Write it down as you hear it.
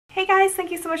Hey guys,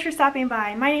 thank you so much for stopping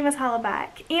by. My name is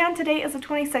Hollabec, and today is the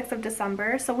 26th of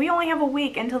December, so we only have a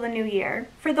week until the new year.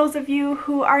 For those of you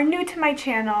who are new to my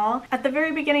channel, at the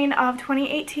very beginning of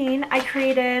 2018, I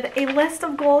created a list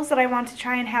of goals that I want to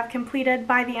try and have completed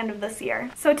by the end of this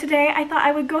year. So today I thought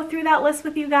I would go through that list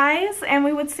with you guys, and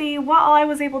we would see what all I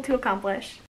was able to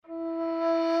accomplish.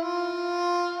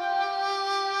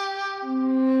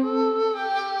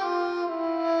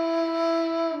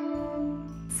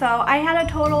 So I had a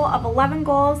total of 11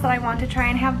 goals that I want to try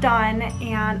and have done,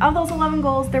 and of those 11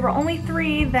 goals, there were only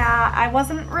 3 that I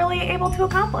wasn't really able to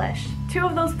accomplish. 2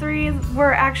 of those 3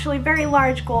 were actually very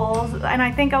large goals, and I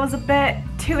think I was a bit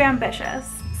too ambitious.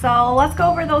 So let's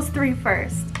go over those 3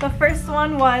 first. The first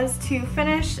one was to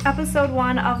finish episode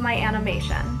 1 of my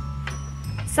animation.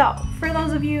 So, for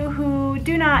those of you who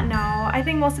do not know, I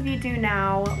think most of you do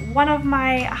now, one of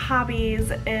my hobbies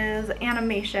is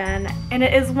animation, and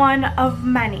it is one of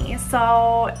many.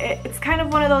 So it's kind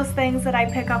of one of those things that I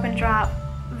pick up and drop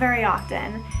very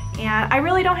often. And I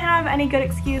really don't have any good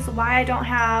excuse why I don't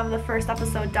have the first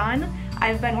episode done.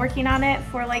 I've been working on it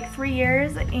for like 3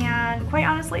 years, and quite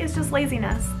honestly, it's just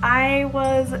laziness. I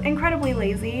was incredibly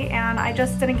lazy, and I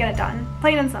just didn't get it done.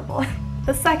 Plain and simple.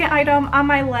 The second item on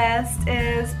my list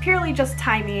is purely just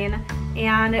timing,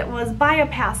 and it was buy a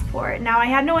passport. Now, I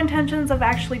had no intentions of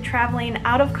actually traveling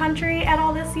out of country at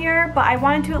all this year, but I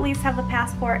wanted to at least have the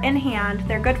passport in hand.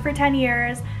 They're good for 10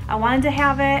 years. I wanted to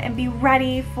have it and be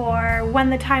ready for when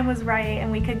the time was right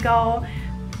and we could go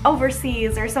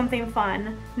overseas or something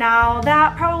fun. Now,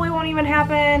 that probably won't even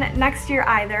happen next year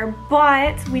either,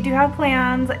 but we do have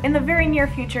plans in the very near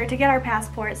future to get our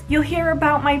passports. You'll hear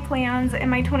about my plans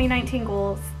and my 2019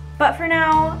 goals. But for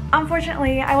now,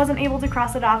 unfortunately, I wasn't able to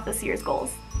cross it off this year's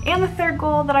goals. And the third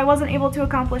goal that I wasn't able to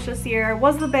accomplish this year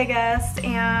was the biggest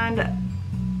and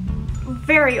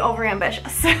very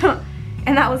overambitious.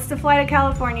 And that was to fly to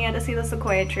California to see the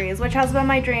sequoia trees, which has been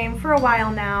my dream for a while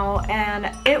now,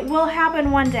 and it will happen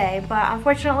one day, but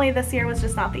unfortunately this year was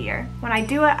just not the year. When I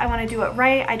do it, I want to do it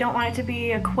right. I don't want it to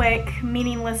be a quick,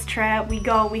 meaningless trip. We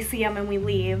go, we see them, and we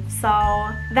leave. So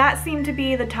that seemed to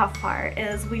be the tough part,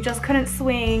 is we just couldn't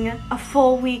swing a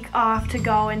full week off to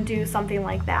go and do something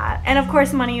like that. And of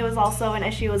course, money was also an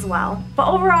issue as well. But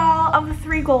overall, of the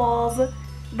 3 goals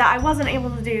that I wasn't able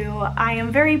to do, I am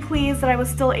very pleased that I was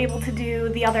still able to do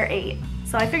the other 8.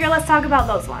 So I figured let's talk about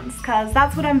those ones, because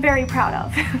that's what I'm very proud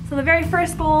of. So the very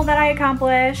first goal that I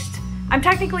accomplished, I'm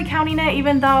technically counting it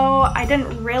even though I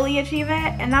didn't really achieve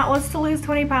it, and that was to lose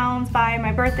 20 pounds by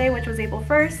my birthday, which was April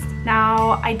 1st.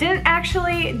 Now, I didn't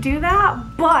actually do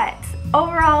that, but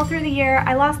overall through the year,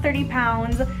 I lost 30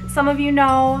 pounds. Some of you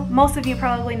know, most of you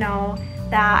probably know,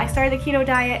 that I started the keto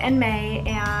diet in May,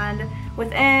 and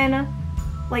within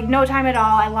like no time at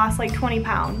all, I lost like 20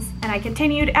 pounds. And I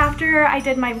continued after I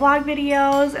did my vlog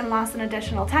videos and lost an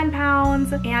additional 10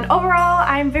 pounds. And overall,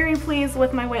 I'm very pleased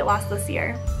with my weight loss this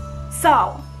year.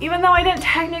 So, even though I didn't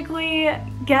technically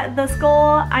get this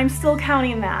goal, I'm still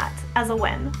counting that as a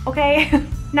win, okay?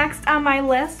 Next on my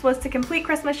list was to complete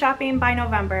Christmas shopping by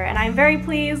November, and I'm very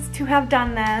pleased to have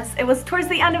done this. It was towards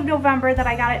the end of November that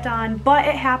I got it done, but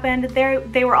it happened.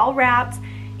 They were all wrapped,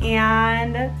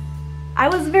 and I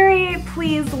was very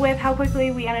pleased with how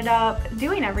quickly we ended up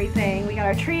doing everything. We got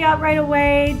our tree up right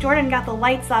away. Jordan got the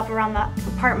lights up around the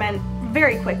apartment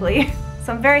very quickly.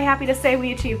 So I'm very happy to say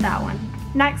we achieved that one.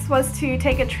 Next was to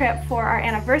take a trip for our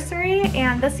anniversary,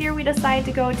 and this year we decided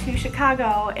to go to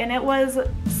Chicago, and it was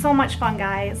so much fun,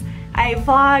 guys. I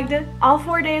vlogged all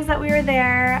 4 days that we were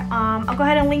there. I'll go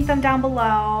ahead and link them down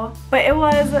below. But it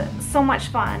was so much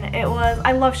fun.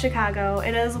 I love Chicago.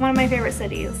 It is one of my favorite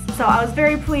cities. So I was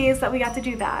very pleased that we got to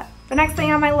do that. The next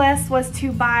thing on my list was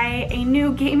to buy a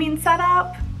new gaming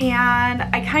setup, and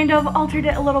I kind of altered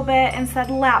it a little bit and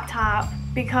said laptop,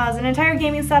 because an entire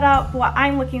gaming setup, what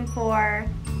I'm looking for,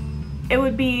 it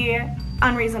would be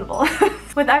unreasonable.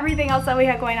 With everything else that we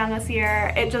had going on this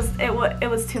year, it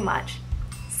was too much.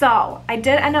 So I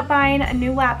did end up buying a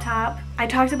new laptop. I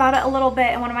talked about it a little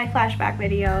bit in one of my flashback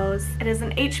videos. It is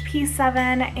an HP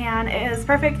 7, and it is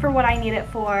perfect for what I need it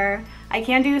for. I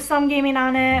can do some gaming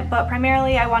on it, but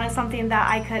primarily I wanted something that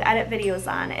I could edit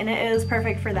videos on, and it is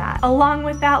perfect for that. Along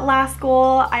with that last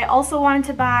goal, I also wanted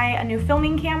to buy a new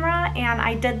filming camera, and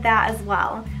I did that as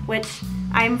well, which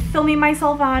I'm filming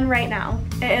myself on right now.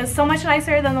 It is so much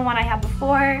nicer than the one I had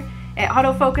before. It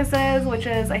autofocuses, which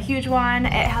is a huge one.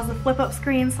 It has a flip-up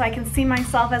screen so I can see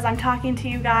myself as I'm talking to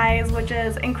you guys, which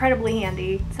is incredibly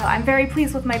handy. So I'm very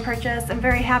pleased with my purchase and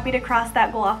very happy to cross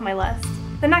that goal off my list.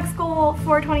 The next goal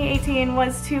for 2018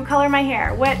 was to color my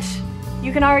hair, which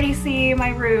you can already see my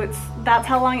roots. That's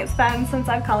how long it's been since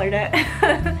I've colored it.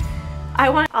 I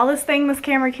want all this thing this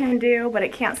camera can do, but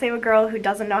it can't save a girl who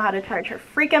doesn't know how to charge her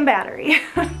freaking battery.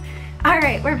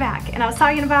 Alright, we're back, and I was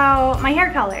talking about my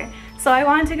hair color. So I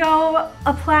wanted to go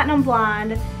a platinum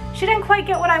blonde. She didn't quite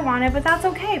get what I wanted, but that's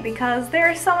okay because there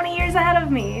are so many years ahead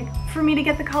of me for me to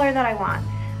get the color that I want.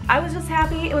 I was just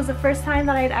happy. It was the first time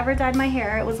that I had ever dyed my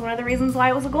hair. It was one of the reasons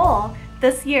why it was a goal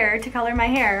this year to color my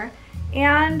hair.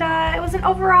 And it was an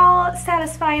overall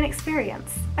satisfying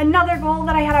experience. Another goal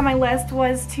that I had on my list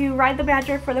was to ride the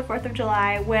Badger for the 4th of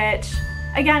July, which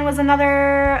again was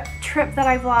another trip that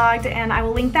I vlogged, and I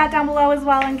will link that down below as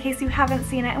well in case you haven't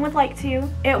seen it and would like to.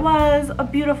 It was a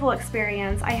beautiful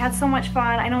experience. I had so much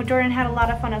fun. I know Jordan had a lot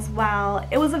of fun as well.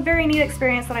 It was a very neat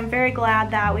experience that I'm very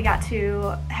glad that we got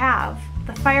to have.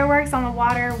 The fireworks on the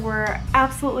water were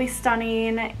absolutely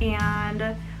stunning,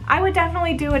 and I would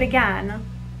definitely do it again.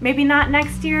 Maybe not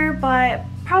next year, but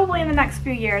probably in the next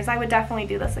few years I would definitely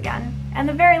do this again. And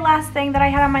the very last thing that I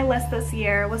had on my list this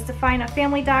year was to find a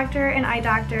family doctor, an eye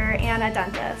doctor, and a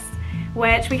dentist,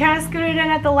 which we kind of scooted in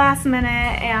at the last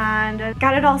minute and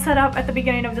got it all set up at the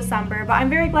beginning of December, but I'm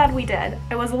very glad we did.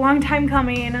 It was a long time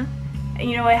coming.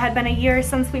 You know, it had been a year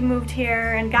since we moved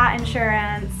here and got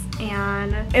insurance,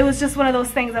 and it was just one of those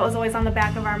things that was always on the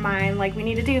back of our mind, like, we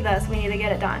need to do this, we need to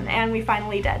get it done, and we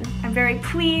finally did. I'm very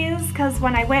pleased because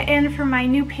when I went in for my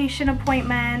new patient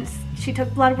appointment, she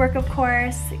took blood work, of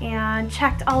course, and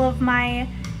checked all of my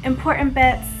important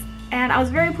bits, and I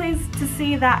was very pleased to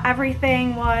see that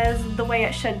everything was the way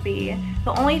it should be.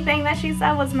 The only thing that she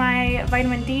said was my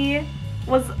vitamin D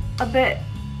was a bit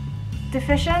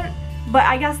deficient, but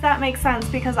I guess that makes sense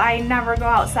because I never go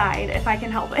outside if I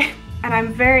can help it. And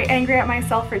I'm very angry at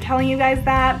myself for telling you guys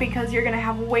that because you're gonna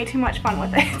have way too much fun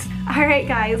with it. Alright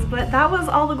guys, but that was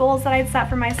all the goals that I'd set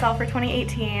for myself for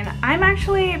 2018. I'm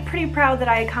actually pretty proud that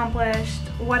I accomplished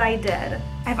what I did.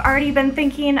 I've already been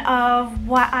thinking of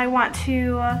what I want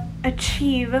to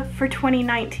achieve for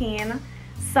 2019.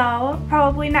 So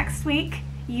probably next week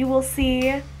you will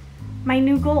see my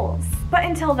new goals. But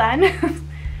until then,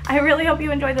 I really hope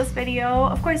you enjoyed this video.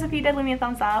 Of course, if you did, leave me a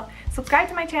thumbs up. Subscribe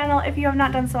to my channel if you have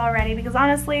not done so already, because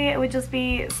honestly, it would just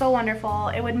be so wonderful.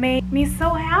 It would make me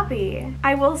so happy.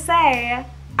 I will say,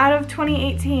 out of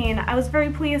 2018, I was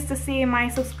very pleased to see my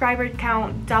subscriber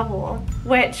count double,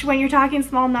 which when you're talking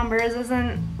small numbers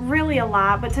isn't really a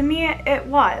lot, but to me it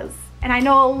was. And I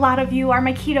know a lot of you are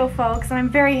my keto folks, and I'm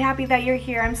very happy that you're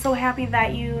here. I'm so happy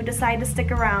that you decide to stick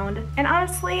around. And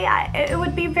honestly, it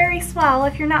would be very swell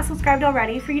if you're not subscribed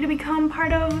already for you to become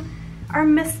part of our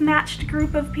mismatched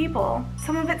group of people.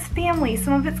 Some of it's family,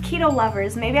 some of it's keto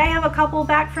lovers. Maybe I have a couple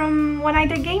back from when I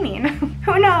did gaming.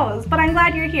 Who knows? But I'm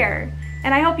glad you're here,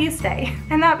 and I hope you stay.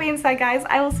 And that being said, guys,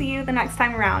 I will see you the next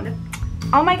time around.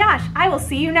 Oh my gosh, I will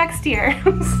see you next year.